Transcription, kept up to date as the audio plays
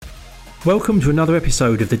Welcome to another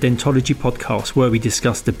episode of the Dentology Podcast, where we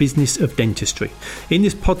discuss the business of dentistry. In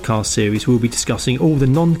this podcast series, we'll be discussing all the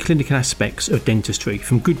non-clinical aspects of dentistry,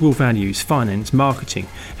 from goodwill values, finance, marketing,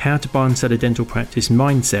 how to buy and sell a dental practice,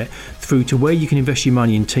 mindset, through to where you can invest your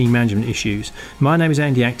money in team management issues. My name is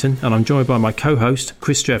Andy Acton, and I'm joined by my co-host,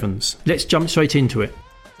 Chris Strevens. Let's jump straight into it.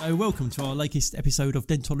 Welcome to our latest episode of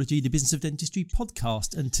Dentology, the Business of Dentistry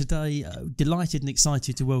podcast. And today, delighted and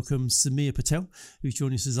excited to welcome Samir Patel, who's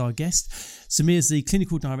joining us as our guest. Samir is the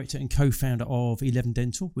clinical director and co-founder of 11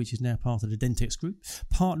 Dental, which is now part of the Dentex Group,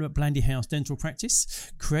 partner at Blandy House Dental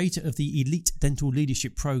Practice, creator of the Elite Dental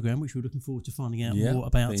Leadership Program, which we're looking forward to finding out more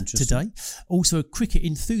about today. Also a cricket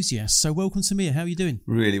enthusiast. So welcome, Samir. How are you doing?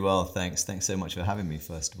 Really well, thanks. Thanks so much for having me,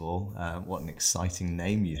 first of all. What an exciting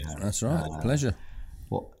name you have. That's right. Pleasure.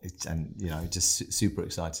 Just super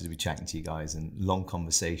excited to be chatting to you guys, and long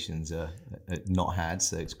conversations are not had,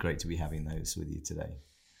 so it's great to be having those with you today.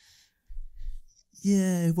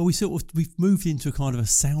 Yeah, well, we've moved into a kind of a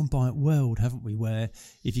soundbite world, haven't we? Where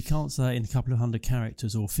if you can't say it in a couple of hundred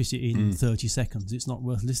characters or fit it in 30 seconds, it's not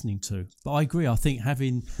worth listening to. But I agree. I think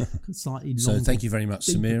having slightly longer. So thank you very much,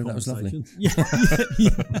 Samir. That was lovely. Yeah.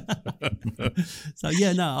 So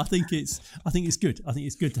I think it's good. I think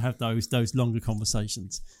it's good to have those longer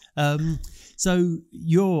conversations. So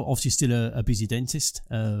you're obviously still a busy dentist,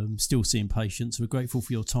 still seeing patients. We're grateful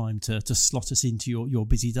for your time to slot us into your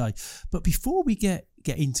busy day. But before we get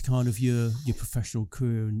into kind of your professional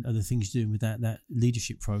career and other things you're doing with that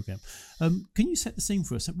leadership program, can you set the scene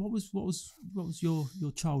for us? What was your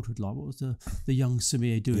childhood like? What was the young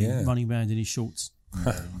Samir doing, running around in his shorts?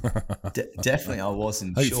 Definitely, I was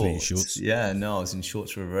in shorts. Yeah, no, I was in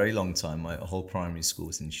shorts for a very long time. My whole primary school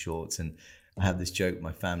was in shorts, and I have this joke with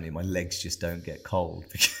my family: my legs just don't get cold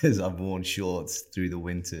because I've worn shorts through the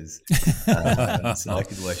winters, so I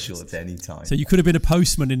could wear shorts anytime. So you could have been a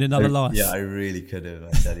postman in another life. Yeah, I really could have.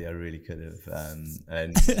 I tell you, I really could have.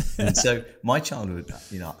 And so my childhood,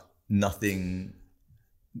 nothing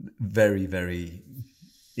very, very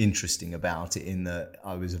interesting about it. In that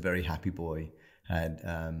I was a very happy boy, had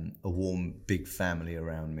a warm, big family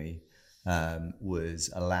around me.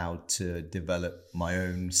 Was allowed to develop my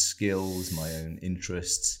own skills, my own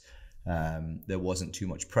interests. There wasn't too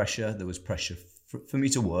much pressure. There was pressure for me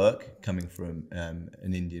to work, coming from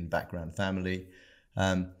an Indian background family.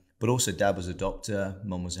 But also Dad was a doctor,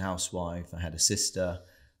 Mum was a housewife, I had a sister.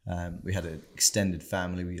 We had an extended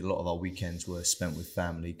family. A lot of our weekends were spent with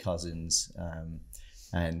family, cousins.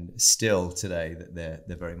 And still today, that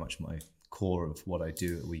they're very much my core of what I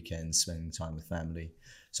do at weekends, spending time with family.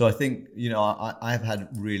 So I think, I've had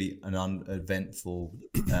really an uneventful,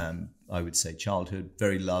 I would say, childhood,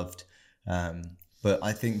 very loved. But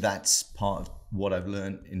I think that's part of what I've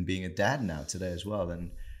learned in being a dad now today as well,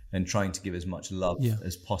 and trying to give as much love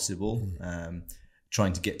as possible,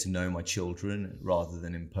 trying to get to know my children rather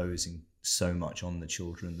than imposing so much on the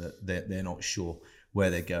children that they're not sure where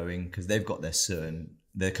they're going, because they've got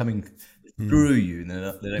they're coming through you, and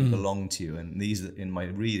they don't belong to you. And these are, in my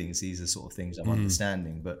readings, these are sort of things I'm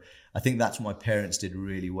understanding. But I think that's what my parents did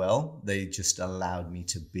really well. They just allowed me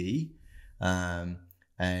to be. And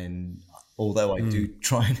although I do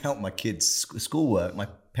try and help my kids' schoolwork, my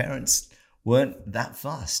parents weren't that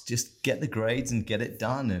fast. Just get the grades and get it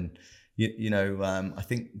done. And I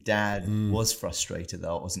think Dad was frustrated that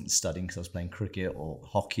I wasn't studying because I was playing cricket or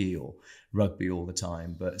hockey or rugby all the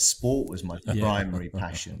time. But sport was my primary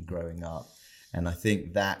passion growing up. And I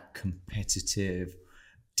think that competitive,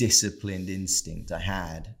 disciplined instinct I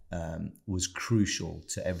had was crucial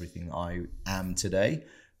to everything I am today.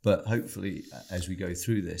 But hopefully, as we go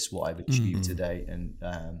through this, what I've achieved today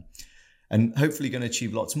and hopefully going to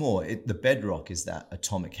achieve lots more. The bedrock is that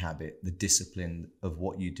atomic habit, the discipline of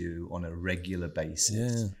what you do on a regular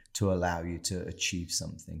basis to allow you to achieve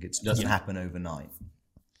something. It doesn't happen overnight.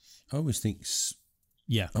 I always think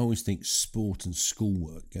sport and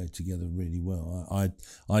schoolwork go together really well.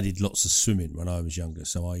 I did lots of swimming when I was younger,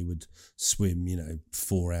 so I would swim,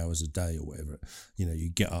 4 hours a day or whatever. You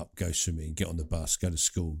get up, go swimming, get on the bus, go to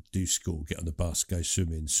school, do school, get on the bus, go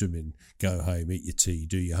swimming, go home, eat your tea,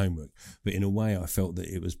 do your homework. But in a way, I felt that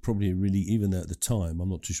it was probably really, even though at the time, I'm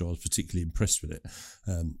not too sure I was particularly impressed with it,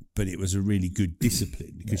 but it was a really good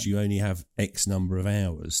discipline because you only have X number of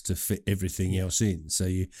hours to fit everything else in. So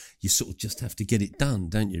you sort of just have to get it done,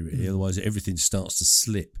 don't you, really? Otherwise everything starts to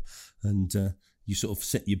slip, and you sort of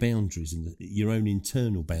set your boundaries and your own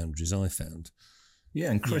internal boundaries, I found. Yeah,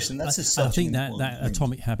 and Chris, and that's I think that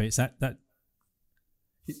atomic habits, that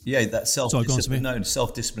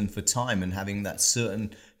self-discipline for time, and having that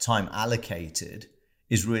certain time allocated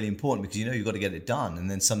is really important, because you've got to get it done, and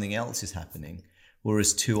then something else is happening.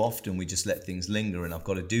 Whereas too often we just let things linger, and I've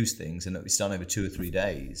got to do things, and it's done over 2 or 3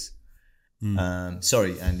 days.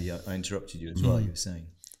 Sorry, Andy, I interrupted you as well. You were saying.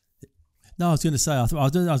 No, I was going to say, I was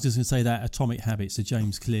just going to say that Atomic Habits, the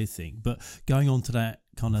James Clear thing. But going on to that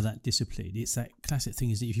kind of that discipline, it's that classic thing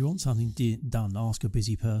is that if you want something done, ask a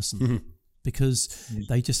busy person. Because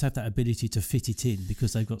they just have that ability to fit it in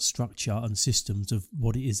because they've got structure and systems of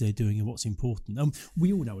what it is they're doing and what's important.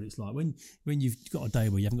 We all know what it's like. When you've got a day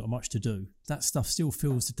where you haven't got much to do, that stuff still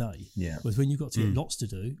fills the day. Yeah. Whereas when you've got to get lots to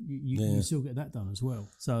do, you still get that done as well.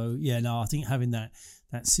 So, I think having that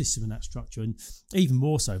system and that structure, and even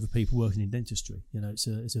more so for people working in dentistry, it's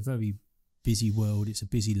a very busy world, it's a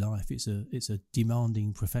busy life, it's a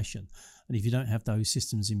demanding profession, and if you don't have those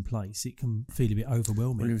systems in place, it can feel a bit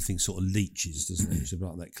overwhelming. Well, everything sort of leaches, doesn't it? It's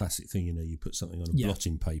about that classic thing, you put something on a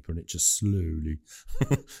blotting paper and it just slowly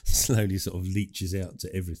sort of leaches out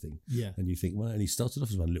to everything. Yeah. And you think, well, it only started off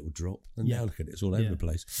as one little drop, and now look at it, it's all over the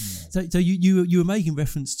place. Yeah. So you were making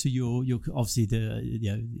reference to your obviously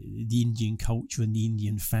the Indian culture and the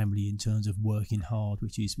Indian family in terms of working hard,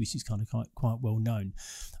 which is kind of quite well known.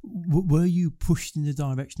 Were you pushed in the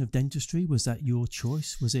direction of dentistry? Was that your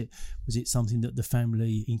choice? Was it something that the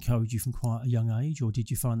family encouraged you from quite a young age, or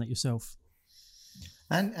did you find that yourself?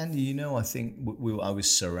 And I think I was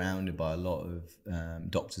surrounded by a lot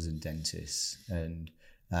of doctors and dentists, and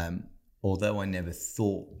although I never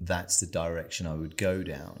thought that's the direction I would go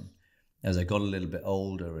down, as I got a little bit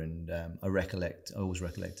older, and I always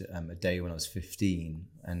recollect a day when I was 15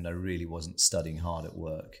 and I really wasn't studying hard at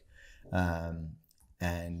work,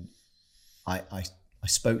 and I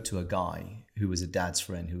spoke to a guy who was a dad's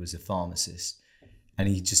friend who was a pharmacist, and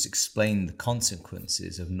he just explained the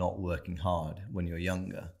consequences of not working hard when you're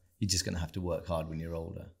younger. You're just going to have to work hard when you're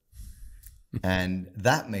older. And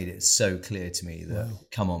that made it so clear to me that,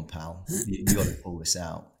 come on, pal, you got to pull this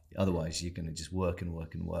out. Otherwise, you're going to just work and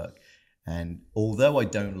work and work. And although I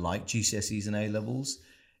don't like GCSEs and A-levels,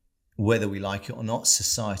 whether we like it or not,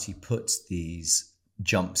 society puts these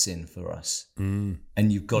jumps in for us, and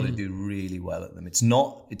you've got to do really well at them. It's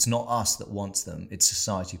not us that wants them, it's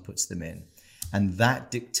society puts them in, and that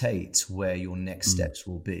dictates where your next steps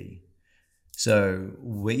will be. So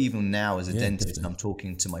even now as a dentist, definitely. I'm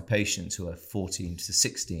talking to my patients who are 14 to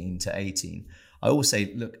 16 to 18. I always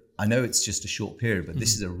say, look, I know it's just a short period, but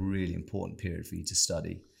this is a really important period for you to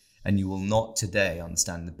study, and you will not today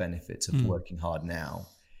understand the benefits of working hard now,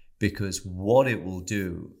 because what it will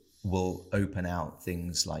do will open out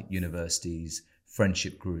things like universities,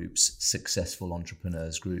 friendship groups, successful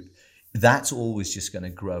entrepreneurs group. That's always just going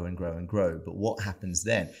to grow and grow and grow. But what happens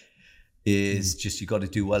then is just you got to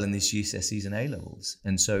do well in these GCSEs and A-levels.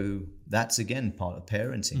 And so that's, again, part of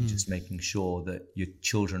parenting, just making sure that your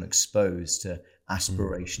children are exposed to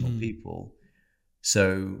aspirational people.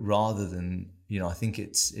 So rather than, I think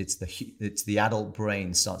it's the adult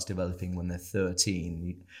brain starts developing when they're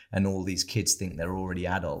 13, and all these kids think they're already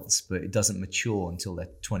adults, but it doesn't mature until they're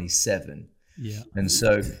 27. Yeah. And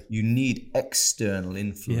so you need external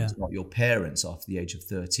influence, not your parents after the age of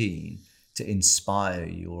 13, to inspire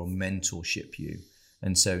you or mentorship you.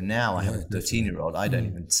 And so now I have a 13-year-old. I don't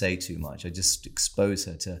even say too much. I just expose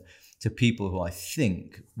her to people who I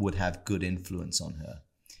think would have good influence on her.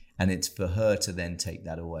 And it's for her to then take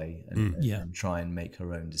that away and try and make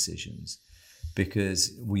her own decisions,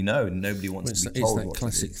 because we know nobody wants to be told what to do. It's that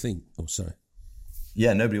classic thing. Oh, sorry.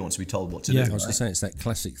 Yeah, nobody wants to be told what to do. I was going to say, it's that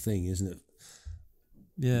classic thing, isn't it?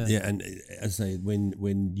 Yeah. Yeah, and as I say,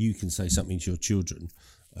 when you can say something to your children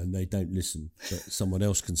and they don't listen, but someone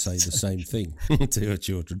else can say the same thing to your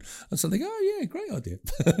children, and so they go, "Oh yeah, great idea."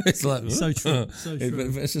 It's like so true, so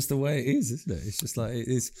true. But it's just the way it is, isn't it? It's just like it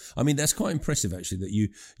is. I mean, that's quite impressive actually that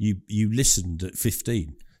you listened at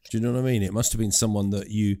 15. Do you know what I mean? It must have been someone that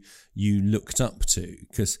you looked up to,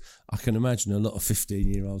 because I can imagine a lot of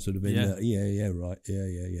 15-year-olds would have been, right,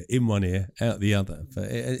 in one ear, out the other. But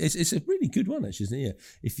it's a really good one, actually, isn't it?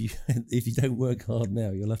 Yeah. If you don't work hard now,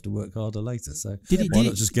 you'll have to work harder later. So why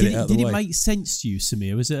not just get it out of the way? Did it make sense to you,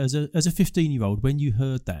 Samir, as a 15-year-old, when you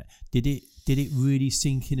heard that? Did it really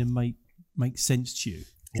sink in and make sense to you?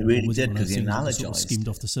 It really did, because he analogized. Sort of skimmed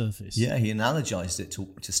off the surface. Yeah, he analogized it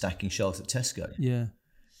to stacking shelves at Tesco. Yeah.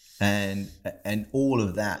 And all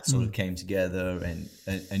of that sort of came together,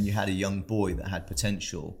 and you had a young boy that had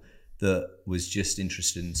potential, that was just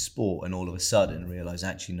interested in sport, and all of a sudden realized,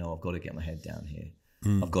 actually, no, I've got to get my head down here.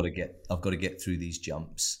 I've got to get through these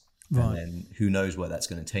jumps. Right. And then who knows where that's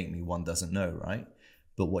going to take me? One doesn't know, right?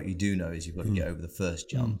 But what you do know is you've got to get over the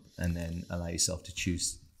first jump and then allow yourself to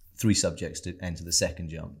choose 3 subjects to enter the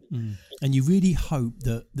second jump. And you really hope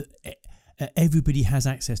that everybody has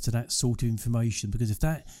access to that sort of information, because if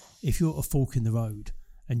if you're at a fork in the road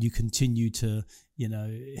and you continue to,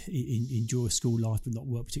 enjoy school life but not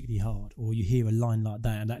work particularly hard, or you hear a line like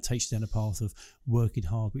that and that takes you down a path of working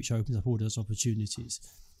hard, which opens up all those opportunities.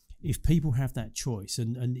 If people have that choice,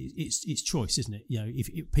 and it's choice, isn't it?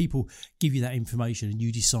 If people give you that information and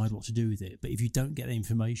you decide what to do with it, but if you don't get that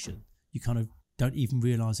information, you kind of don't even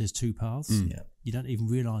realise there's two paths. You don't even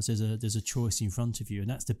realise there's a choice in front of you, and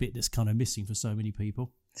that's the bit that's kind of missing for so many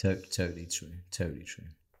people. Totally true.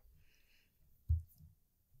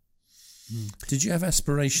 Did you have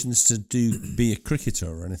aspirations to be a cricketer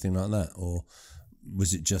or anything like that, or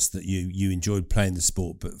was it just that you enjoyed playing the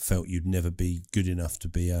sport but felt you'd never be good enough to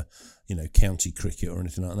be a county cricket or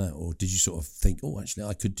anything like that? Or did you sort of think, oh, actually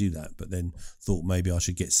I could do that, but then thought maybe I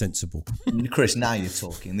should get sensible? Chris, now you're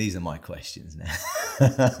talking. These are my questions now.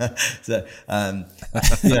 So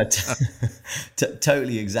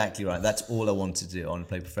totally, exactly right. That's all I wanted to do. I want to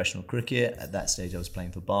play professional cricket. At that stage I was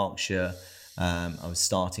playing for Berkshire. I was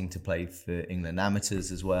starting to play for England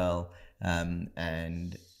amateurs as well, and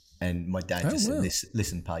my dad just said,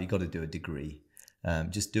 listen, pal, you got to do a degree.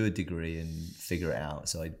 Just do a degree and figure it out.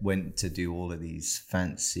 So I went to do all of these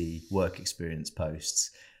fancy work experience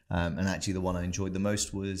posts. And actually the one I enjoyed the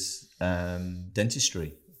most was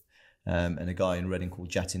dentistry. And a guy in Reading called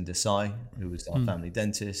Jatin Desai, who was our family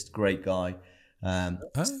dentist, great guy.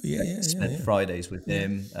 Spent Fridays with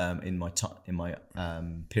him in my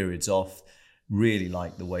periods off. Really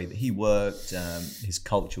liked the way that he worked, his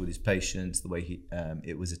culture with his patients, the way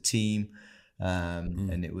it was a team,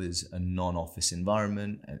 and it was a non-office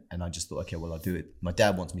environment. And I just thought, okay, well, I'll do it. My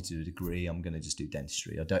dad wants me to do a degree. I'm going to just do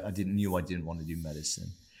dentistry. I didn't want to do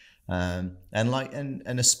medicine. And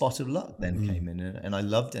a spot of luck then came in, and I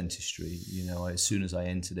loved dentistry. As soon as I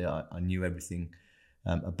entered it, I knew everything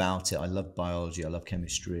about it. I loved biology. I loved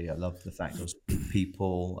chemistry. I loved the fact I was with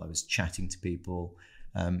people. I was chatting to people.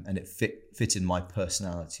 And it fitted my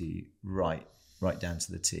personality right down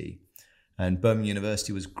to the T. And Birmingham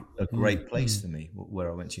University was a great place for me,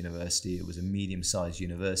 where I went to university. It was a medium-sized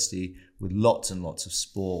university with lots and lots of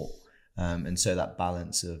sport. And so that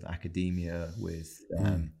balance of academia with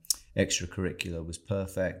extracurricular was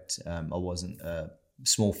perfect. I wasn't a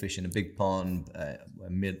small fish in a big pond, a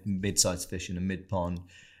mid-sized fish in a mid-pond.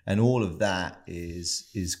 And all of that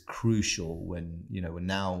is crucial when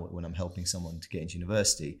I'm helping someone to get into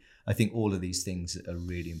university. I think all of these things are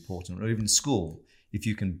really important. Or even school, if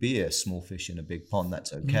you can be a small fish in a big pond,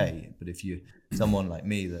 that's okay. But if you're someone like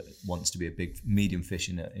me that wants to be a big medium fish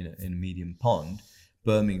in a medium pond,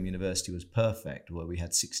 Birmingham University was perfect, where we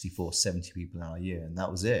had 70 people in our year, and that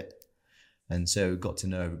was it. And so got to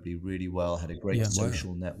know everybody really well, had a great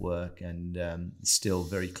social network, and still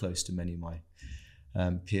very close to many of my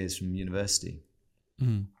peers from university.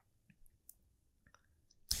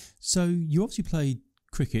 So you obviously played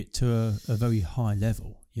cricket to a very high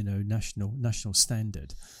level, national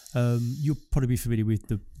standard. You'll probably be familiar with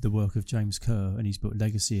the work of James Kerr and his book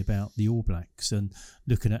Legacy about the All Blacks, and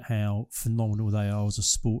looking at how phenomenal they are as a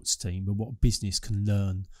sports team and what business can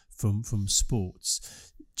learn from sports.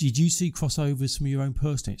 Did you see crossovers from your own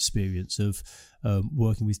personal experience of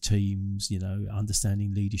working with teams,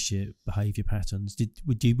 understanding leadership, behaviour patterns?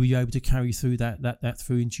 Were you able to carry through that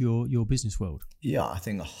through into your business world? Yeah, I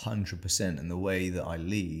think 100%. And the way that I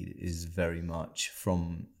lead is very much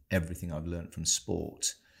from everything I've learned from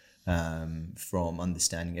sport, from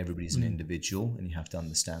understanding everybody's an individual, and you have to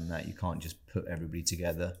understand that you can't just put everybody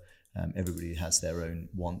together. Everybody has their own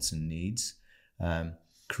wants and needs.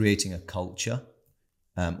 Creating a culture.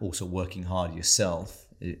 Also working hard yourself,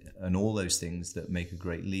 and all those things that make a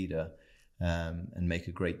great leader and make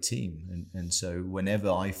a great team. And so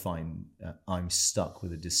whenever I find I'm stuck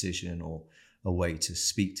with a decision or a way to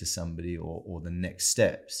speak to somebody or the next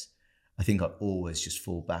steps, I think I always just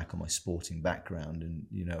fall back on my sporting background. And,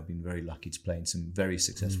 I've been very lucky to play in some very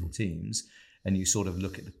successful teams. And you sort of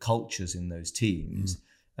look at the cultures in those teams,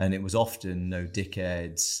 and it was often no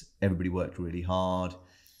dickheads. Everybody worked really hard.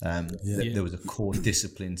 There was a core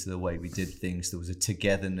discipline to the way we did things. There was a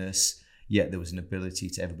togetherness, yet there was an ability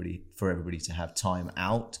for everybody to have time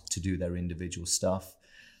out to do their individual stuff.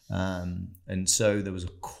 And so there was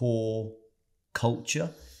a core culture,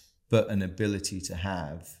 but an ability to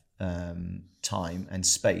have time and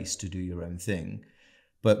space to do your own thing.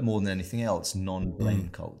 But more than anything else, non-blame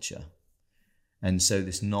culture. And so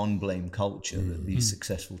this non-blame culture that these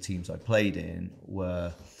successful teams I played in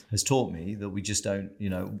has taught me that we just don't,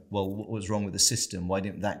 what was wrong with the system? Why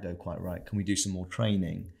didn't that go quite right? Can we do some more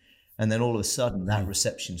training? And then all of a sudden that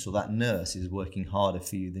receptionist or that nurse is working harder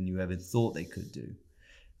for you than you ever thought they could do,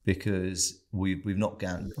 because we've not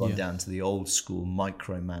gone down to the old school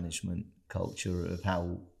micromanagement culture of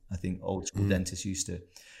how I think old school dentists used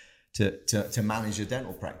to manage a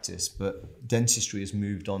dental practice, but dentistry has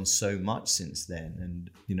moved on so much since then. And,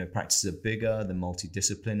 you know, practices are bigger, they're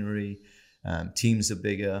multidisciplinary, teams are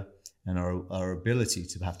bigger, and our ability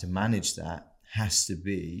to have to manage that has to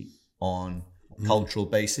be on a cultural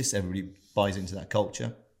basis. Everybody buys into that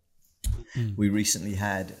culture. We recently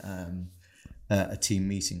had a team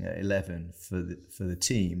meeting at 11 for the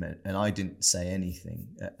team, and I didn't say anything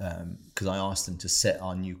because I asked them to set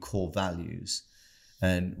our new core values.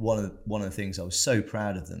 And one of the things I was so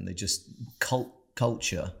proud of them, they just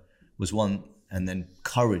culture was one, and then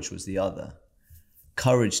courage was the other.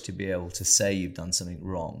 Courage to be able to say you've done something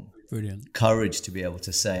wrong. Brilliant. Courage to be able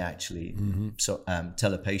to say, actually,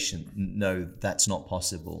 tell a patient, no, that's not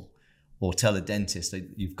possible. Or tell a dentist that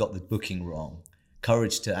you've got the booking wrong.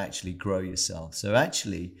 Courage to actually grow yourself. So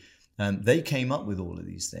actually, they came up with all of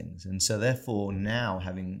these things. And so therefore now,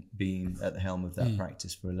 having been at the helm of that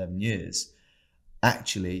practice for 11 years,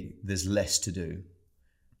 actually there's less to do.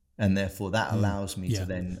 And therefore that allows me to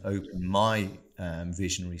then open my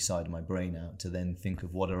visionary side of my brain out to then think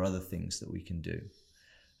of what are other things that we can do.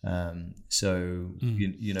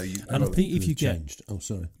 You know, and I think if you changed. Oh,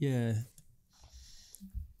 sorry. Yeah.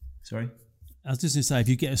 Sorry? I was just going to say, if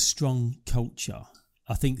you get a strong culture,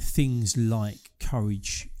 I think things like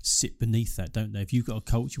courage sit beneath that, don't they? If you've got a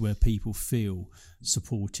culture where people feel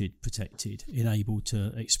supported, protected, enabled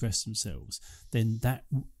to express themselves, then that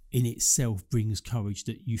in itself brings courage,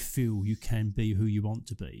 that you feel you can be who you want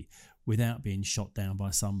to be without being shot down by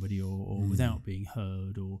somebody or without being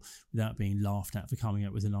heard or without being laughed at for coming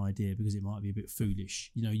up with an idea because it might be a bit foolish.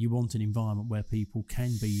 You know, you want an environment where people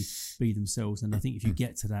can be themselves, and I think if you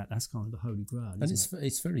get to that, that's kind of the holy grail. And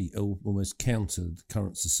it's very almost counter the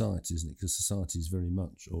current society, isn't it? Because society is very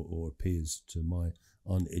much, or appears to my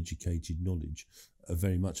uneducated knowledge,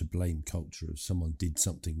 very much a blame culture. If someone did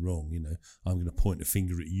something wrong, you know, I'm going to point a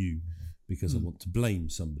finger at you because I want to blame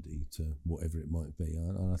somebody to whatever it might be.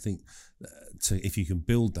 And I think if you can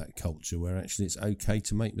build that culture where actually it's okay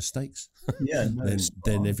to make mistakes,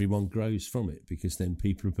 then everyone grows from it, because then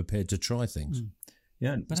people are prepared to try things.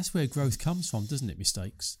 Yeah, but that's where growth comes from, doesn't it?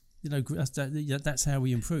 Mistakes. You know, that's how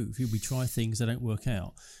we improve. We try things that don't work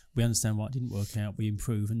out. We understand why it didn't work out. We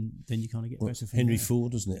improve, and then you kind of get better. Henry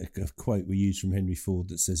Ford, wasn't it? A quote we use from Henry Ford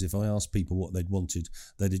that says, "If I asked people what they'd wanted,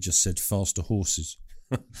 they'd have just said faster horses."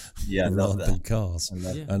 Yeah, rather than cars. And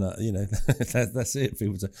you know, that's it.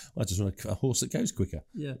 People say, "I just want a horse that goes quicker."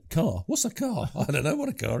 Yeah. Car? What's a car? I don't know what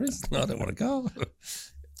a car is. I don't want a car.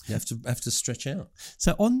 You have to stretch out.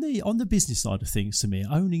 So on the business side of things, to me,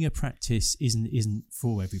 owning a practice isn't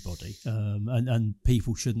for everybody, and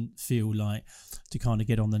people shouldn't feel like to kind of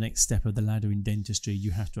get on the next step of the ladder in dentistry,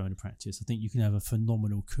 you have to own a practice. I think you can have a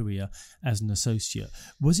phenomenal career as an associate.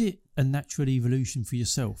 Was it a natural evolution for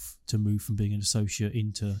yourself to move from being an associate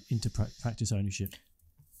into practice ownership?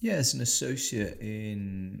 Yeah, as an associate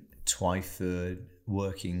in Twyford,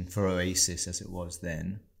 working for Oasis as it was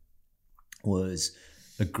then, was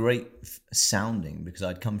a great sounding, because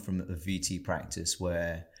I'd come from a VT practice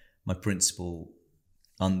where my principal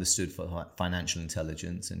understood for financial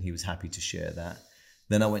intelligence and he was happy to share that.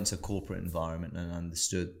 Then I went to a corporate environment and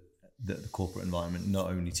understood that the corporate environment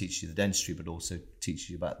not only teaches you the dentistry but also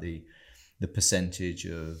teaches you about the percentage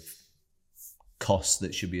of costs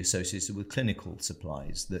that should be associated with clinical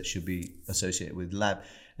supplies, that should be associated with lab.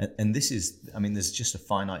 And this is, I mean, there's just a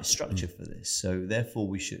finite structure for this. So therefore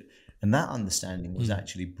we should... And that understanding was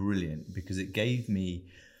actually brilliant, because it gave me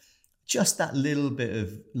just that little bit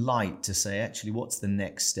of light to say, actually, what's the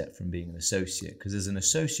next step from being an associate? Because as an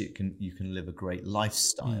associate, you can live a great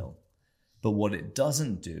lifestyle. But what it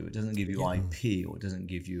doesn't do, it doesn't give you IP, or it doesn't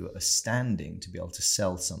give you a standing to be able to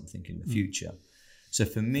sell something in the future. So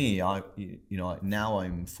for me, now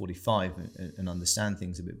I'm 45 and understand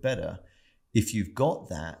things a bit better. If you've got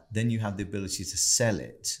that, then you have the ability to sell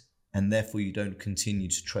it. And therefore you don't continue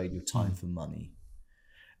to trade your time for money.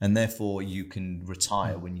 And therefore you can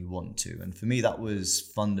retire when you want to. And for me, that was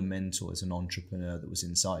fundamental as an entrepreneur that was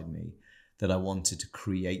inside me, that I wanted to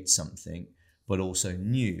create something, but also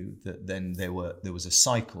knew that then there was a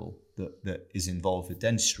cycle that is involved with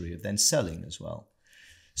dentistry of then selling as well.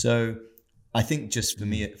 So I think just for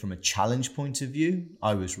me, from a challenge point of view,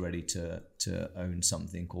 I was ready to own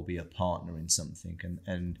something or be a partner in something.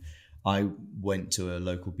 And I went to a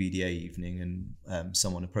local BDA evening, and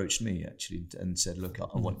someone approached me actually and said, "Look,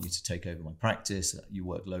 I want you to take over my practice. You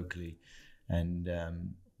work locally, and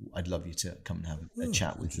I'd love you to come and have a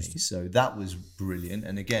chat with me." So that was brilliant.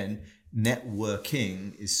 And again,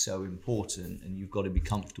 networking is so important, and you've got to be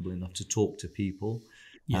comfortable enough to talk to people.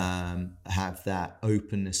 have that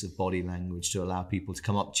openness of body language to allow people to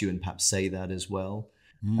come up to you and perhaps say that as well.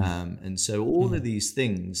 And so all of these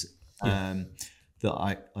things that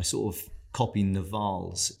I sort of copy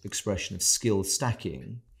Naval's expression of skill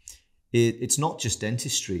stacking. It's not just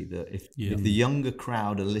dentistry. That if the younger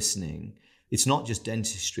crowd are listening, it's not just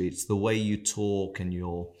dentistry. It's the way you talk and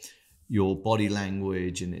your body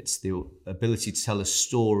language, and it's the ability to tell a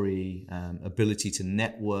story, ability to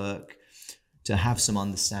network, to have some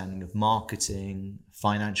understanding of marketing,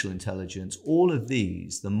 financial intelligence. All of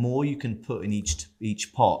these, the more you can put in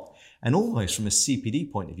each pot, and almost from a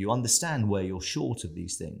CPD point of view, understand where you're short of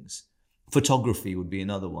these things. Photography would be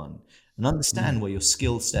another one. And understand where your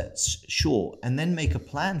skill set's short, and then make a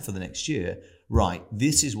plan for the next year. Right,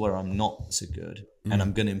 this is where I'm not so good, and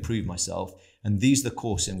I'm going to improve myself. And these are the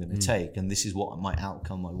courses I'm going to take, and this is what my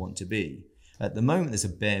outcome I want to be. At the moment, there's a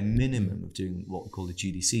bare minimum of doing what we call the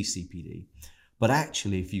GDC CPD. But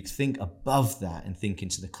actually, if you think above that and think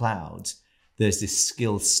into the clouds, there's this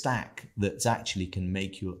skill stack that actually can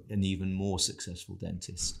make you an even more successful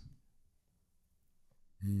dentist.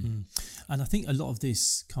 And I think a lot of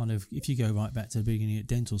this kind of, if you go right back to the beginning at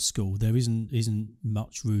dental school, there isn't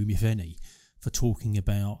much room, if any, for talking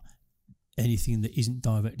about anything that isn't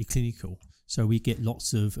directly clinical. So we get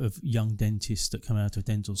lots of young dentists that come out of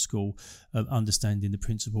dental school understanding the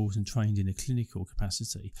principles and trained in a clinical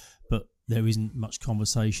capacity, but there isn't much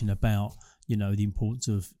conversation about, the importance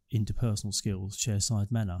of interpersonal skills,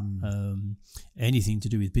 chair-side manner, anything to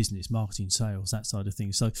do with business, marketing, sales, that side of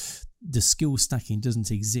things. So the skill stacking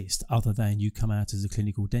doesn't exist other than you come out as a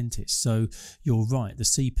clinical dentist. So you're right, the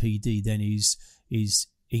CPD then is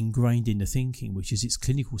ingrained in the thinking, which is it's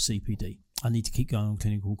clinical CPD. I need to keep going on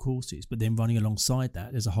clinical courses, but then running alongside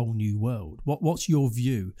that, there's a whole new world. What's your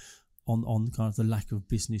view on kind of the lack of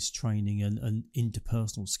business training and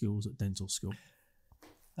interpersonal skills at dental school?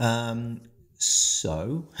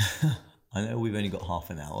 So, I know we've only got half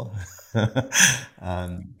an hour.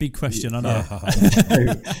 Big question, I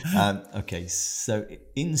know. Okay, so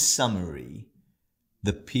in summary,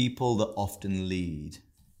 the people that often lead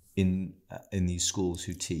in these schools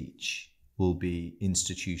who teach will be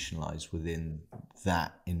institutionalized within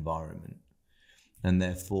that environment, and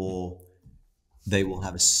therefore they will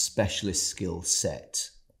have a specialist skill set,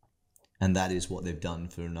 and that is what they've done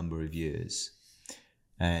for a number of years.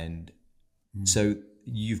 And so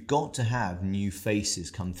you've got to have new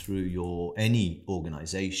faces come through any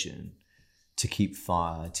organization to keep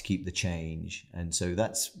fire, to keep the change. And so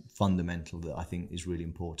that's fundamental, that I think is really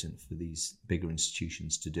important for these bigger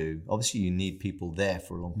institutions to do. Obviously, you need people there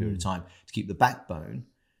for a long period of time to keep the backbone.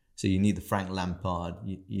 So you need the Frank Lampard.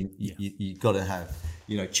 You've got to have,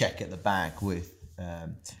 check at the back with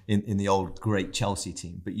in the old great Chelsea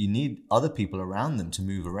team, but you need other people around them to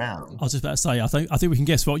move around. I was just about to say, I think we can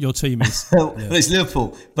guess what your team is. Well, it's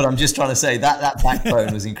Liverpool, but I'm just trying to say that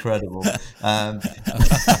backbone was incredible. I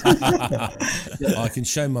can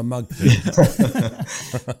show my mug.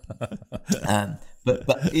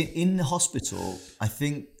 But in the hospital, I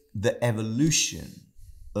think the evolution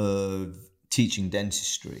of teaching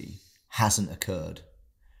dentistry hasn't occurred,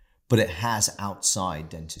 but it has outside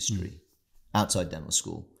dentistry. Outside dental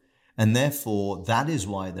school. And therefore, that is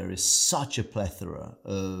why there is such a plethora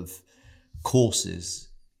of courses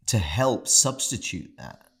to help substitute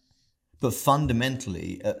that. But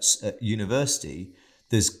fundamentally, at university,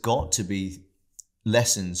 there's got to be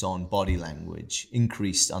lessons on body language,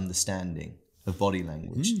 increased understanding of body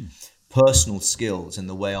language, personal skills and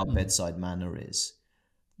the way our bedside manner is,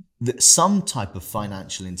 some type of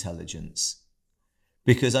financial intelligence.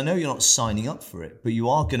 Because I know you're not signing up for it, but you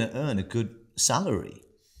are going to earn a good salary.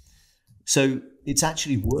 So it's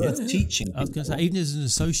actually worth teaching. I was going to say, even as an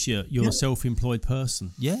associate, you're a self-employed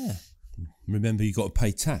person. Yeah. Remember, you've got to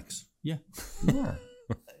pay tax. Yeah.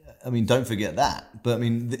 I mean, don't forget that. But I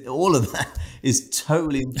mean, all of that is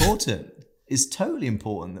totally important. It's totally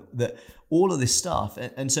important that all of this stuff.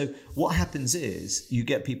 And so what happens is you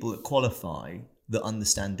get people that qualify, that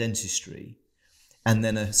understand dentistry, and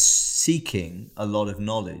then are seeking a lot of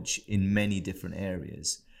knowledge in many different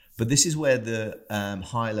areas. But this is where the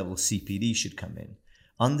high level CPD should come in.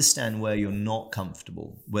 Understand where you're not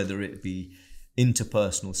comfortable, whether it be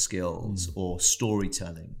interpersonal skills or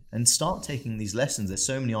storytelling, and start taking these lessons. There's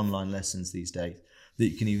so many online lessons these days that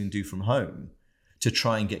you can even do from home to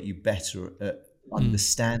try and get you better at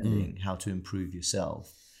understanding how to improve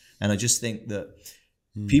yourself. And I just think that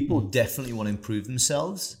people definitely want to improve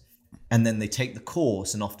themselves, and then they take the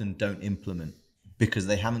course and often don't implement because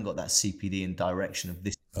they haven't got that CPD and direction of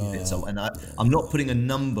this. I'm not putting a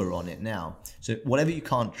number on it now. So whatever you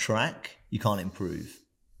can't track, you can't improve.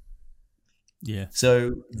 Yeah.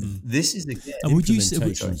 So this is again, And would you say,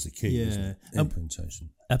 Implementation is the key, yeah. isn't it? Implementation.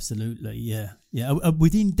 Absolutely, yeah, yeah.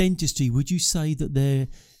 Within dentistry, would you say that there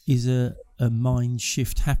is a mind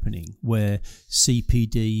shift happening where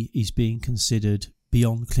CPD is being considered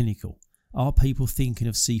beyond clinical? Are people thinking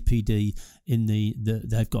of CPD in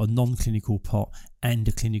they've got a non-clinical pot and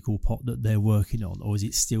a clinical pot that they're working on, or is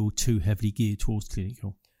it still too heavily geared towards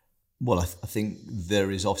clinical? well, I think there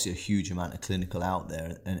is obviously a huge amount of clinical out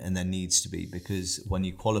there, and there needs to be, because when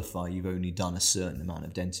you qualify, you've only done a certain amount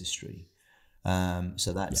of dentistry.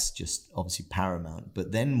 So that's just obviously paramount.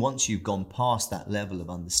 But then once you've gone past that level of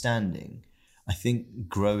understanding, I think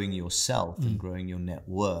growing yourself and growing your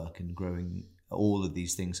network and growing all of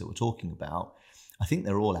these things that we're talking about, I think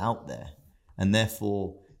they're all out there. And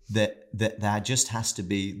therefore, there just has to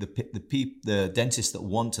be the dentists that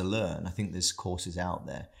want to learn. I think there's courses out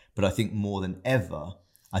there. But I think more than ever,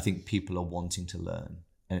 I think people are wanting to learn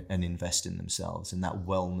and invest in themselves, and that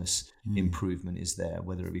wellness improvement is there,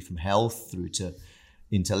 whether it be from health through to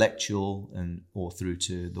intellectual or through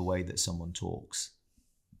to the way that someone talks.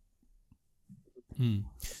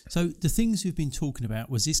 So the things we've been talking about,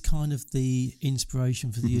 was this kind of the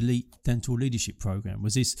inspiration for the Elite Dental Leadership Program?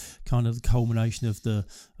 Was this kind of the culmination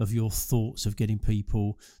of your thoughts of getting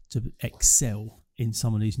people to excel in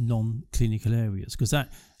some of these non-clinical areas? Because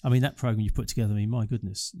that program you put together, my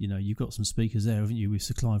goodness, you've got some speakers there, haven't you, with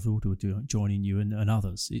Sir Clive Lauder joining you and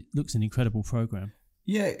others. It looks an incredible program.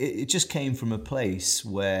 Yeah, it just came from a place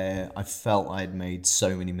where I felt I'd made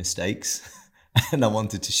so many mistakes and I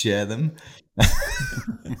wanted to share them.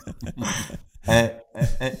 But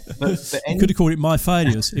you could have called it My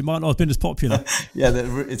Failures. It might not have been as popular. Yeah,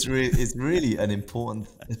 it's really an important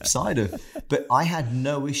side of. But I had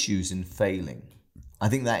no issues in failing. I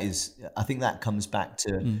think that comes back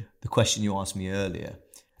to the question you asked me earlier.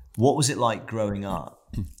 What was it like growing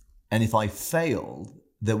up? And if I failed,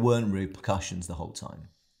 there weren't repercussions the whole time.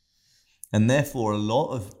 And therefore, a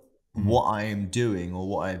lot of what I am doing or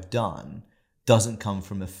what I've done doesn't come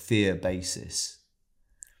from a fear basis,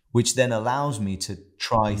 which then allows me to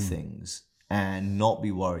try things and not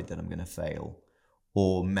be worried that I'm going to fail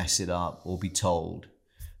or mess it up or be told,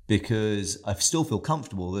 because I still feel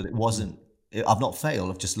comfortable that I've not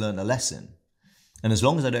failed, I've just learned a lesson. And as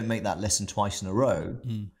long as I don't make that lesson twice in a row,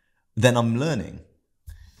 then I'm learning.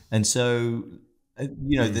 And so,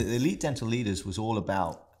 the Elite Dental Leaders was all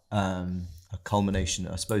about a culmination,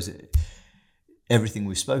 I suppose, everything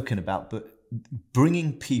we've spoken about, but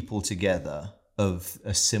bringing people together of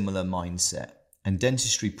a similar mindset. And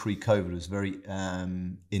dentistry pre-COVID was very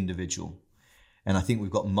individual. And I think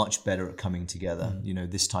we've got much better at coming together,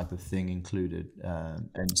 this type of thing included.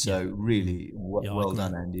 And so really well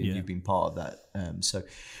done, Andy. Yeah. You've been part of that. So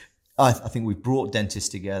I think we've brought dentists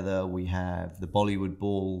together. We have the Bollywood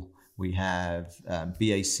Ball. We have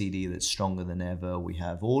BACD that's stronger than ever. We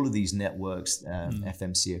have all of these networks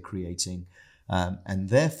FMC are creating. And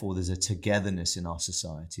therefore, there's a togetherness in our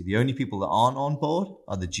society. The only people that aren't on board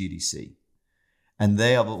are the GDC. And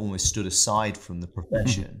they have almost stood aside from the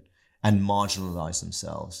profession and marginalized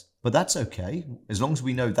themselves. But that's okay. As long as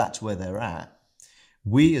we know that's where they're at.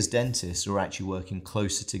 We as dentists are actually working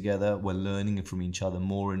closer together. We're learning from each other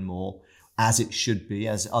more and more, as it should be,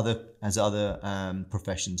 as other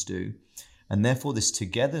professions do. And therefore, this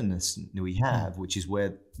togetherness we have, which is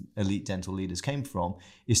where Elite Dental Leaders came from,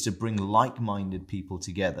 is to bring like-minded people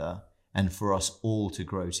together and for us all to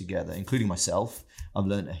grow together, including myself. I've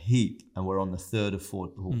learned a heap, and we're on the third of four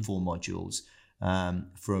modules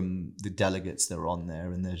from the delegates that are on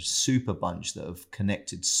there. And there's a super bunch that have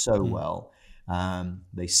connected so well.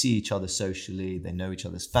 They see each other socially, they know each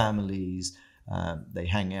other's families, they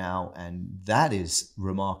hang out, and that is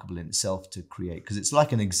remarkable in itself to create, because it's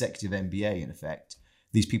like an executive MBA in effect.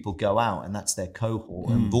 These people go out and that's their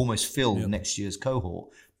cohort, and we've almost filled next year's cohort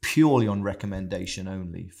purely on recommendation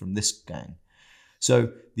only from this gang.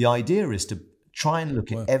 So the idea is to try and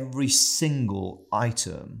look at every single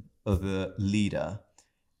item of a leader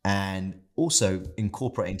and also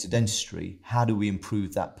incorporate into dentistry, how do we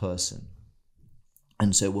improve that person?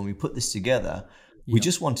 And so when we put this together, we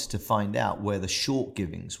just wanted to find out where the short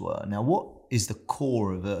givings were. Now, what is the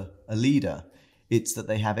core of a leader? It's that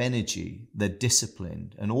they have energy, they're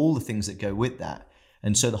disciplined, and all the things that go with that.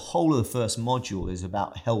 And so the whole of the first module is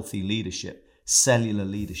about healthy leadership, cellular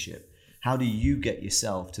leadership. How do you get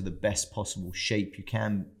yourself to the best possible shape you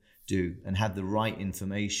can do and have the right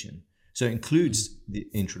information? So it includes the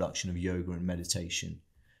introduction of yoga and meditation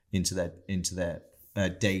into their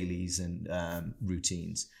dailies and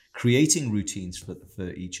routines, creating routines for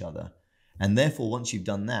each other. And therefore, once you've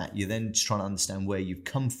done that, you're then trying to understand where you've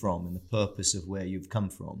come from and the purpose of where you've come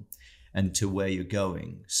from. and to where you're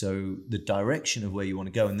going. So the direction of where you want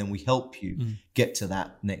to go, and then we help you get to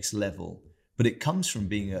that next level. But it comes from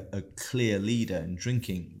being a clear leader and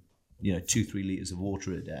drinking, 2-3 liters of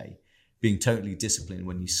water a day, being totally disciplined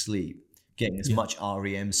when you sleep, getting as much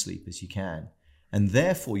REM sleep as you can. And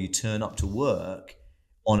therefore you turn up to work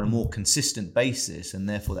on a more consistent basis, and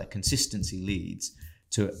therefore that consistency leads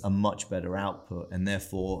to a much better output, and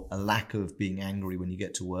therefore a lack of being angry when you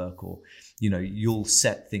get to work, or you'll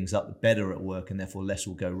set things up better at work, and therefore less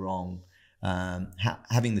will go wrong.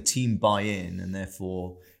 Having the team buy in, and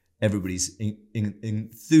therefore everybody's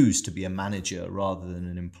enthused to be a manager rather than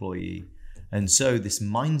an employee. And so this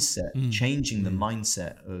mindset, changing the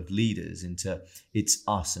mindset of leaders into it's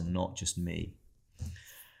us and not just me.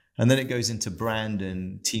 And then it goes into brand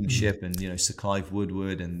and teamship, and Sir Clive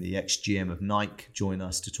Woodward and the ex-GM of Nike join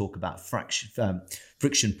us to talk about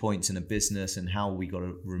friction points in a business and how we got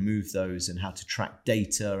to remove those, and how to track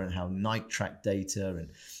data, and how Nike track data.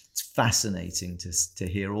 And it's fascinating to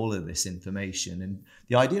hear all of this information. And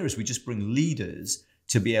the idea is we just bring leaders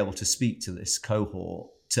to be able to speak to this cohort,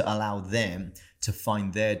 to allow them to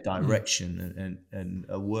find their direction. And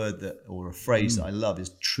a word or a phrase that I love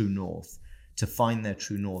is true north. To find their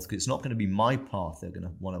true north, because it's not going to be my path they're going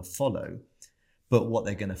to want to follow, but what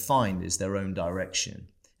they're going to find is their own direction.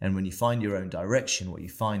 And when you find your own direction, what you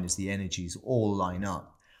find is the energies all line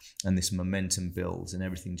up, and this momentum builds, and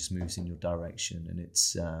everything just moves in your direction,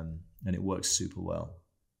 and it works super well.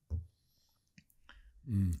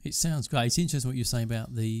 It sounds great. It's interesting what you're saying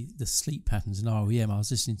about the sleep patterns and REM. I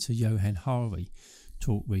was listening to Johan Hari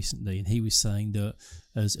talk recently, and he was saying that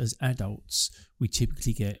as adults we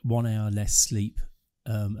typically get 1 hour less sleep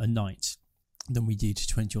a night than we did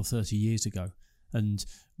 20 or 30 years ago. And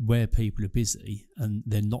where people are busy and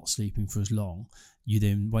they're not sleeping for as long, you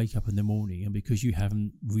then wake up in the morning, and because you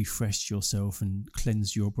haven't refreshed yourself and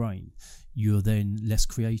cleansed your brain, you're then less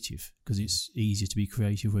creative, because it's easier to be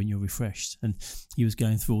creative when you're refreshed. And he was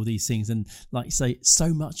going through all these things, and like you say,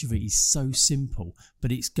 so much of it is so simple,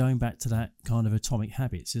 but it's going back to that kind of atomic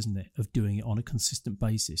habits, isn't it, of doing it on a consistent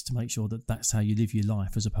basis to make sure that that's how you live your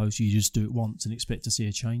life, as opposed to you just do it once and expect to see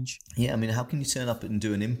a change. Yeah, I mean, how can you turn up and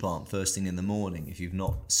do an implant first thing in the morning if you've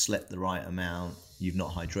not slept the right amount, you've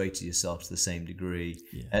not hydrated yourself to the same degree?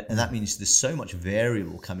 And that means there's so much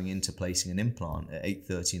variable coming into placing an implant at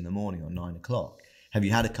 8:30 in the morning or 9 o'clock. Have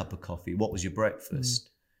you had a cup of coffee? What was your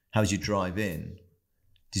breakfast? How was your drive in?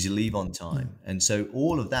 Did you leave on time? And so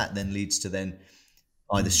all of that then leads to then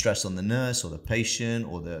either stress on the nurse or the patient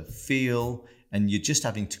or the feel, and you're just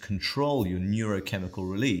having to control your neurochemical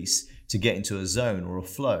release to get into a zone or a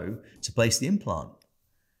flow to place the implant.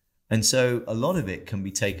 And so a lot of it can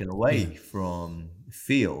be taken away from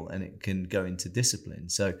feel, and it can go into discipline.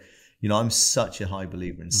 So, I'm such a high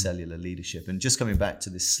believer in cellular leadership. And just coming back to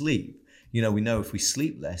this sleep, we know if we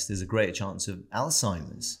sleep less, there's a greater chance of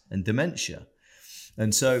Alzheimer's and dementia.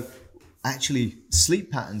 And so actually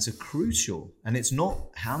sleep patterns are crucial, and it's not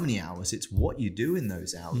how many hours, it's what you do in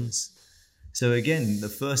those hours. So again, the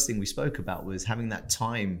first thing we spoke about was having that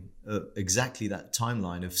time, exactly that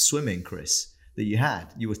timeline of swimming, Chris, that you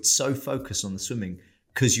had. You were so focused on the swimming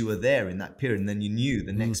because you were there in that period, and then you knew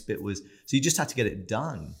the next bit was, so you just had to get it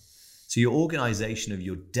done. So your organization of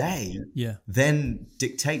your day then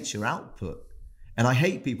dictates your output. And I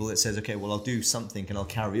hate people that says, okay, well, I'll do something and I'll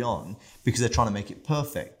carry on, because they're trying to make it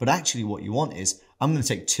perfect. But actually what you want is, I'm going to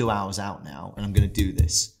take 2 hours out now and I'm going to do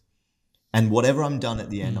this. And whatever I'm done at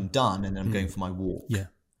the end, I'm done, and then I'm going for my walk. Yeah.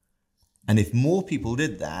 And if more people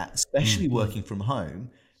did that, especially working from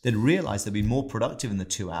home, they'd realize they'd be more productive in the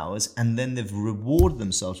 2 hours, and then they've rewarded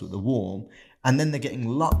themselves with the warm, and then they're getting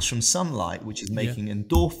lux from sunlight, which is making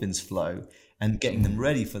endorphins flow and getting them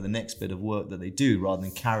ready for the next bit of work that they do, rather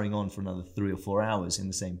than carrying on for another 3 or 4 hours in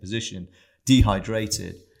the same position,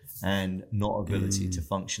 dehydrated and not ability to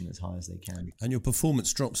function as high as they can. And your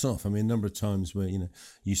performance drops off. I mean, a number of times where, you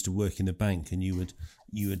used to work in a bank, and you would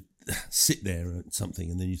sit there at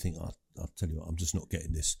something, and then you think, I'll tell you what, I'm just not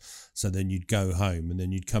getting this. So then you'd go home, and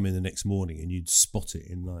then you'd come in the next morning and you'd spot it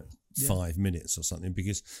in like 5 minutes or something,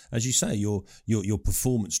 because as you say, your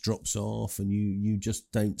performance drops off, and you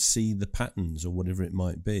just don't see the patterns or whatever it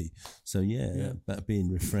might be. So that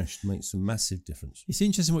being refreshed makes a massive difference. It's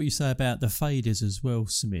interesting what you say about the failures as well,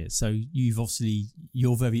 Samir. So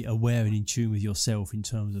you're very aware and in tune with yourself in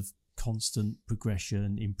terms of constant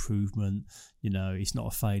progression, improvement. It's not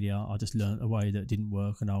a failure. I just learned a way that didn't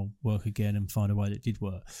work, and I'll work again and find a way that did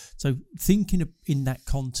work. So thinking in that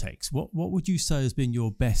context, what would you say has been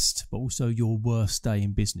your best but also your worst day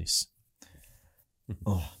in business?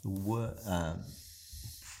 I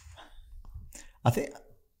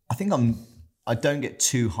think I'm I don't get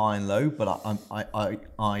too high and low, but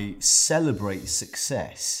I celebrate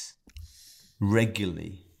success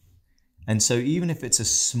regularly. And so even if it's a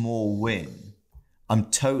small win,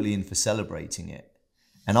 I'm totally in for celebrating it.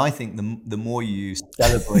 And I think the more you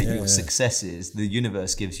celebrate your successes, the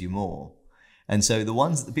universe gives you more. And so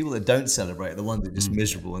the people that don't celebrate are the ones that are just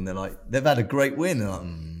miserable, and they're like, they've had a great win.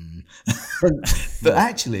 And but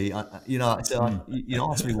actually, you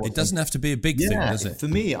asked me what. It doesn't have to be a big thing, does it? For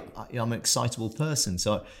me, I'm an excitable person.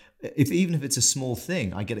 So even if it's a small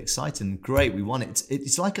thing, I get excited and great, we won it.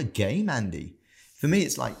 It's like a game, Andy. For me,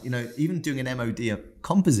 it's like, even doing an MOD, a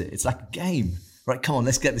composite, it's like a game. Right, come on,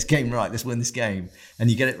 let's get this game right. Let's win this game. And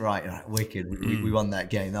you get it right. You're like, wicked. We won that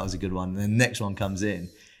game. That was a good one. And then the next one comes in.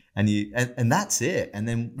 And that's it. And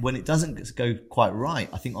then when it doesn't go quite right,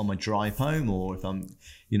 I think on my drive home, or if I'm,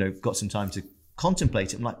 got some time to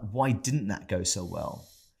contemplate it, I'm like, why didn't that go so well?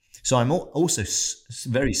 So I'm also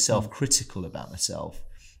very self-critical about myself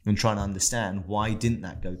and trying to understand why didn't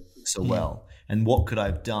that go so well, and what could I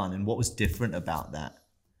have done, and what was different about that.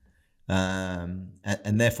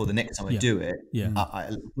 And therefore, the next time I do it,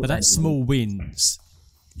 but that's small wins.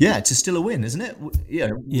 Yeah, it's still a win, isn't it?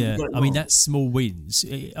 Yeah. I mean, that's small wins.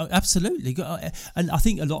 Absolutely. And I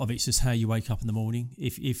think a lot of it's just how you wake up in the morning.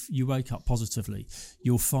 If you wake up positively,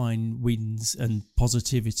 you'll find wins and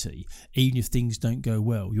positivity. Even if things don't go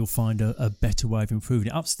well, you'll find a better way of improving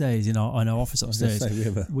it. Upstairs, in our office upstairs,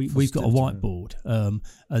 we've got a whiteboard,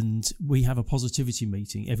 and we have a positivity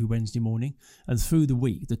meeting every Wednesday morning. And through the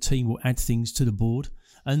week, the team will add things to the board.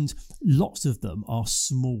 And lots of them are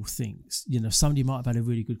small things. Somebody might have had a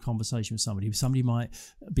really good conversation with somebody. Somebody might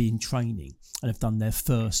be in training and have done their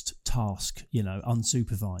first task,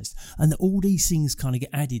 unsupervised. And all these things kind of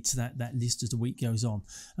get added to that list as the week goes on.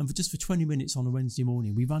 And for 20 minutes on a Wednesday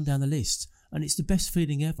morning, we run down the list. And it's the best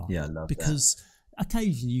feeling ever. Yeah, I love because that.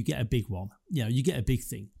 Occasionally you get a big one, you get a big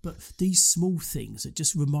thing, but these small things, it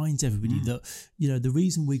just reminds everybody that, the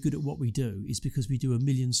reason we're good at what we do is because we do a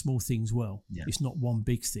million small things well. Yeah. It's not one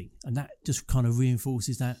big thing. And that just kind of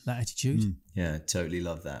reinforces that attitude. Yeah, totally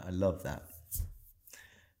love that. I love that.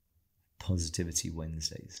 Positivity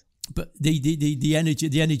Wednesdays. But the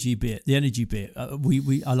energy bit,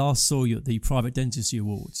 I last saw you at the Private Dentistry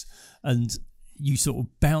Awards, and you sort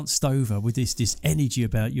of bounced over with this energy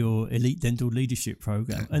about your Elite Dental Leadership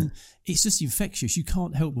Program, and it's just infectious. You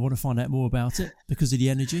can't help but want to find out more about it because of the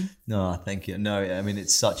energy. No, thank you. No, I mean,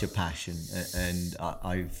 it's such a passion, and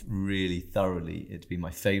I've really thoroughly, it's been my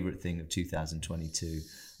favorite thing of 2022.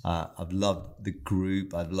 I've loved the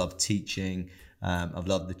group. I've loved teaching. I've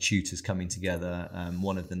loved the tutors coming together.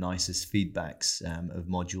 One of the nicest feedbacks of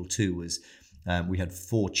Module 2 was we had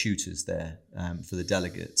 4 tutors there for the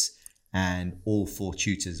delegates. And all 4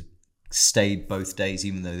 tutors stayed both days,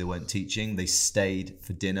 even though they weren't teaching. They stayed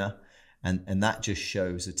for dinner. And that just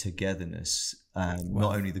shows a togetherness,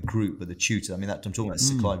 not only the group, but the tutor. I mean, I'm talking about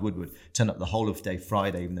Sir Clive Woodward. Turned up the whole of day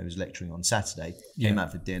Friday, even though he was lecturing on Saturday. Came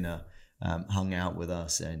out for dinner, hung out with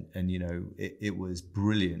us. And it was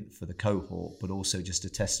brilliant for the cohort, but also just a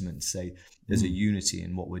testament to say there's a unity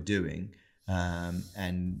in what we're doing.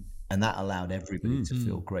 And that allowed everybody to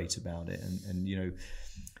feel great about it. And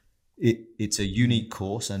it's a unique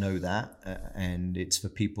course, I know that, and it's for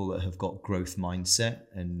people that have got growth mindset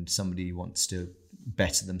and somebody who wants to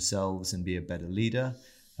better themselves and be a better leader,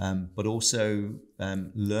 but also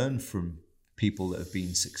learn from people that have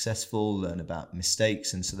been successful, learn about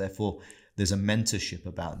mistakes. And so therefore there's a mentorship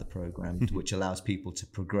about the program which allows people to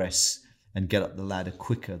progress and get up the ladder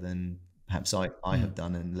quicker than perhaps I have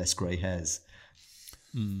done, and less grey hairs.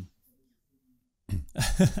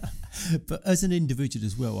 But as an individual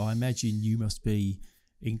as well, I imagine you must be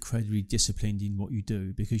incredibly disciplined in what you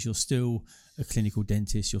do, because you're still a clinical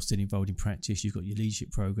dentist, you're still involved in practice, you've got your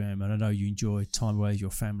leadership program, and I know you enjoy time away with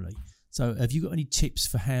your family. So have you got any tips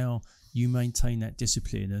for how you maintain that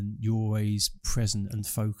discipline and you're always present and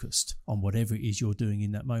focused on whatever it is you're doing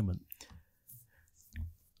in that moment?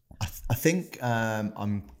 I think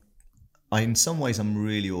in some ways I'm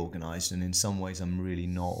really organised, and in some ways I'm really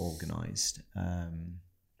not organised.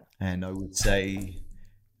 And I would say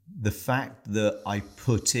the fact that I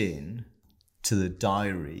put in to the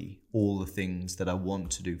diary all the things that I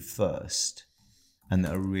want to do first and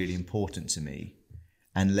that are really important to me,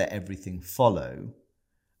 and let everything follow,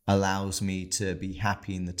 allows me to be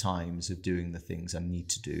happy in the times of doing the things I need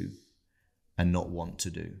to do and not want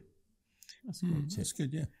to do. That's good. That's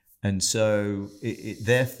good, yeah. And so it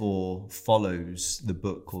therefore follows the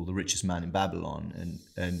book called The Richest Man in Babylon.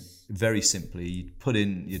 And very simply, you put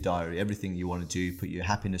in your diary everything you want to do, put your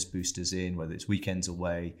happiness boosters in, whether it's weekends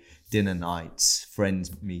away, dinner nights,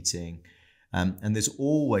 friends meeting. And there's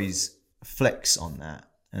always flex on that.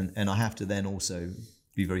 And I have to then also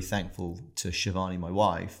be very thankful to Shivani, my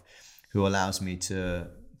wife, who allows me to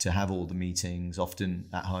have all the meetings often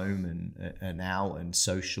at home and out and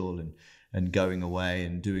social and going away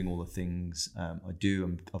and doing all the things I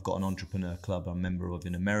do. I've got an entrepreneur club I'm a member of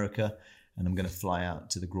in America, and I'm going to fly out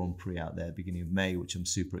to the Grand Prix out there beginning of May, which I'm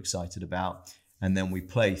super excited about. And then we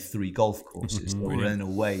play 3 golf courses. So we're then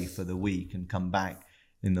away for the week and come back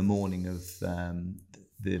in the morning of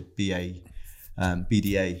the BDA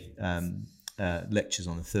lectures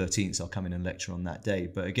on the 13th. So I'll come in and lecture on that day.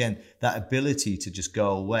 But again, that ability to just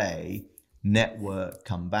go away, network,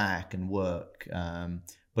 come back and work.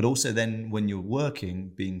 But also then when you're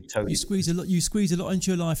working, being totally... You squeeze a lot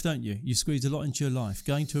into your life, don't you? You squeeze a lot into your life.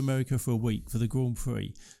 Going to America for a week for the Grand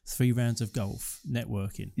Prix, 3 rounds of golf,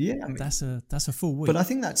 networking. Yeah. I mean, that's a full week. But I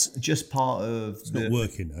think that's just part of... It's not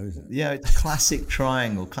working though, is it? Yeah, it's a classic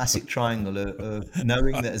triangle of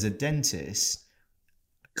knowing that as a dentist,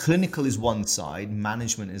 clinical is one side,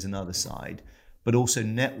 management is another side, but also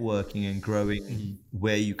networking and growing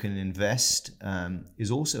where you can invest is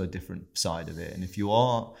also a different side of it. And if you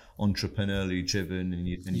are entrepreneurially driven and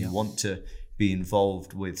you want to be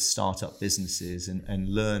involved with startup businesses and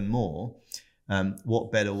learn more,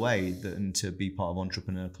 what better way than to be part of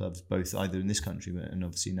entrepreneur clubs, both either in this country and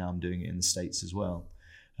obviously now I'm doing it in the States as well,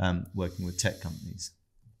 working with tech companies.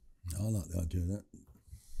 I like the idea of that.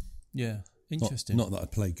 Yeah. Interesting. Not that I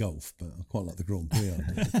play golf, but I quite like the Grand Prix.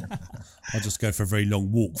 I'll just go for a very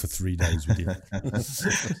long walk for 3 days with you.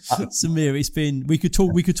 Samir, we could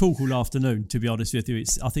talk all afternoon. To be honest with you,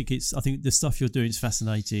 I think the stuff you're doing is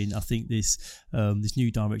fascinating. I think this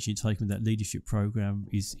new direction you're taking with that leadership program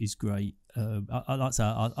is great. I like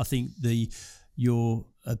that. I think your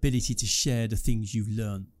ability to share the things you've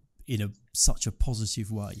learned in such a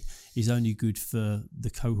positive way is only good for the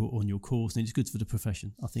cohort on your course, and it's good for the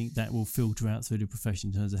profession. I think that will filter out through the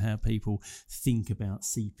profession in terms of how people think about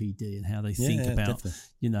CPD and how they think about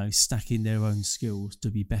definitely. Stacking their own skills to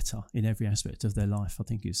be better in every aspect of their life. I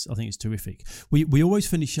think it's terrific. We always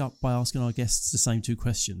finish up by asking our guests the same 2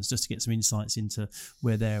 questions just to get some insights into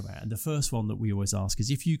where they're at. And the first one that we always ask is,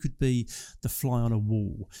 if you could be the fly on a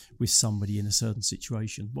wall with somebody in a certain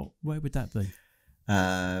situation, where would that be?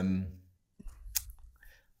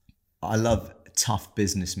 I love tough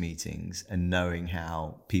business meetings and knowing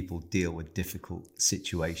how people deal with difficult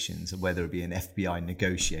situations, whether it be an FBI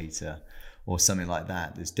negotiator or something like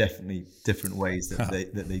that. There's definitely different ways that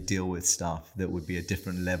they deal with stuff that would be a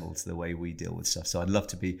different level to the way we deal with stuff. So I'd love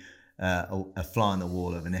to be a fly on the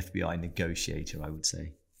wall of an FBI negotiator, I would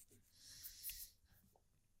say.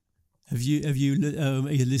 Have you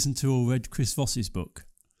listened to or read Chris Voss's book?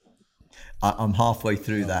 I'm halfway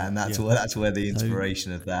through that, and that's where the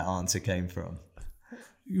inspiration of that answer came from.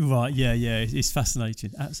 Right, yeah, it's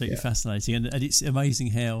fascinating, absolutely fascinating, and it's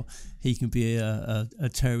amazing how he can be a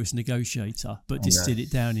terrorist negotiator, but distill it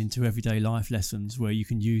down into everyday life lessons where you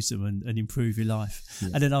can use them and improve your life. Yeah.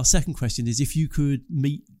 And then our second question is, if you could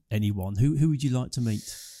meet anyone, who would you like to meet?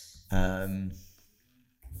 Who would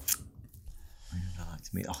I like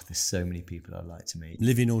to meet? Oh, there's so many people I'd like to meet.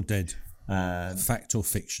 Living or dead? Fact or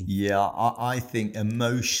fiction? Yeah, I think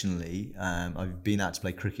emotionally, I've been out to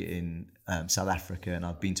play cricket in South Africa, and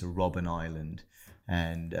I've been to Robben Island,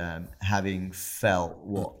 and having felt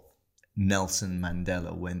what Nelson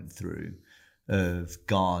Mandela went through of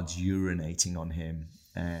guards urinating on him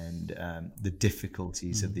and the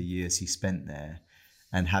difficulties of the years he spent there,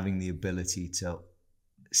 and having the ability to,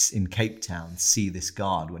 in Cape Town, see this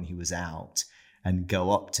guard when he was out and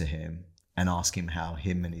go up to him and ask him how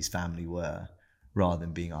him and his family were, rather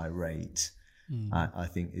than being irate, I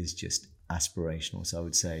think is just aspirational. So I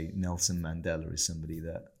would say Nelson Mandela is somebody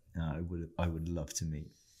that I would love to meet.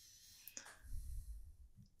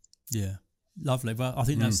 Yeah, lovely. Well, I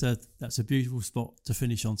think that's a beautiful spot to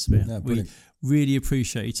finish on, Samir. No, we really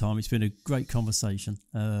appreciate your time. It's been a great conversation.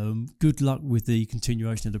 Good luck with the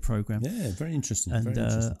continuation of the programme. Yeah, very interesting.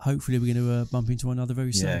 And hopefully we're going to bump into one another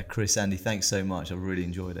very soon. Yeah, Chris, Andy, thanks so much. I really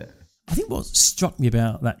enjoyed it. I think what struck me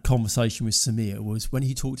about that conversation with Samir was when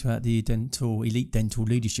he talked about the elite dental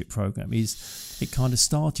leadership program, is it kind of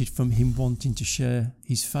started from him wanting to share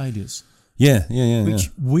his failures. Yeah. Which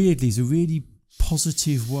weirdly is a really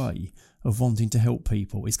positive way of wanting to help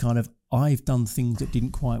people. It's kind of, I've done things that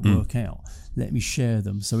didn't quite work out. Let me share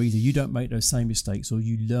them. So either you don't make those same mistakes or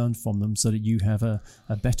you learn from them so that you have a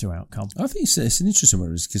better outcome. I think it's an interesting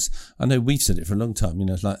one, because I know we've said it for a long time,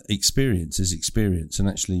 like experience is experience, and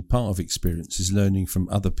actually part of experience is learning from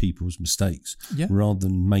other people's mistakes rather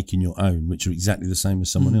than making your own, which are exactly the same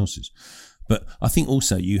as someone else's. But I think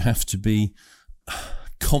also you have to be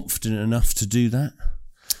confident enough to do that.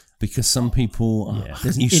 because some people,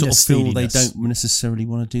 there's an you sort inner of feel they steeliness. don't necessarily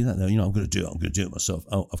want to do that. Though, I'm going to do it myself.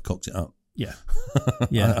 Oh, I've cocked it up. Yeah,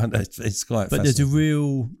 yeah. It's quite. But there's a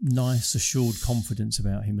real nice, assured confidence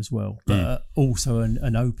about him as well. But also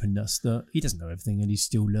an openness that he doesn't know everything and he's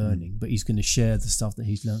still learning. But he's going to share the stuff that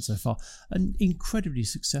he's learned so far, and incredibly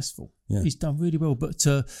successful. Yeah. He's done really well. But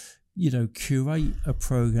to curate a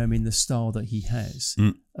program in the style that he has,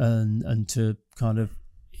 and to kind of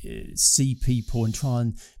see people and try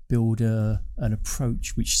and build an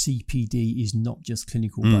approach which CPD is not just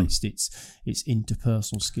clinical based. It's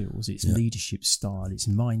interpersonal skills, it's leadership style, it's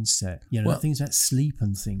mindset. Things like sleep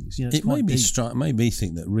and things. It made me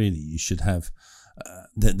think that really you should have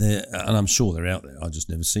and I'm sure they're out there. I've just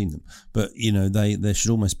never seen them. But there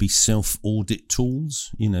should almost be self-audit tools.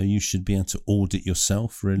 You should be able to audit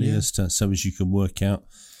yourself really, so as you can work out.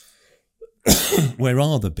 Where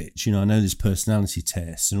are the bits? I know there's personality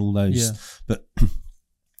tests and all those, but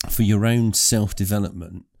for your own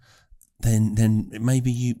self-development, then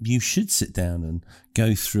maybe you should sit down and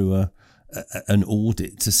go through an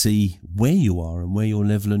audit to see where you are and where your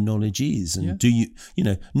level of knowledge is, and do you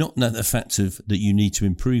not the fact of that you need to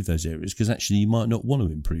improve those areas, because actually you might not want to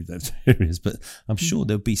improve those areas, but I'm sure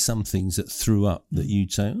there'll be some things that threw up that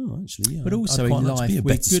you'd say, but also I'd in like life to be a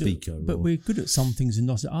better speaker. We're good at some things and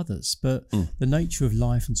not at others. But the nature of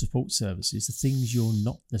life and support services, the things you're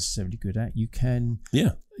not necessarily good at, you can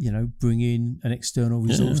bring in an external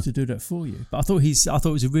resource to do that for you. But I thought it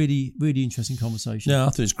was a really, really interesting conversation. Yeah, I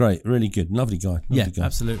thought it was great, really good, lovely guy. Guy.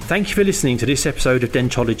 Absolutely. Thank you for listening to this episode of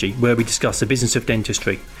Dentology, where we discuss the business of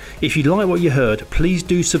dentistry. If you like what you heard, please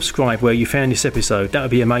do subscribe where you found this episode. That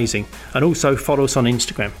would be amazing. And also follow us on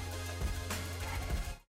Instagram.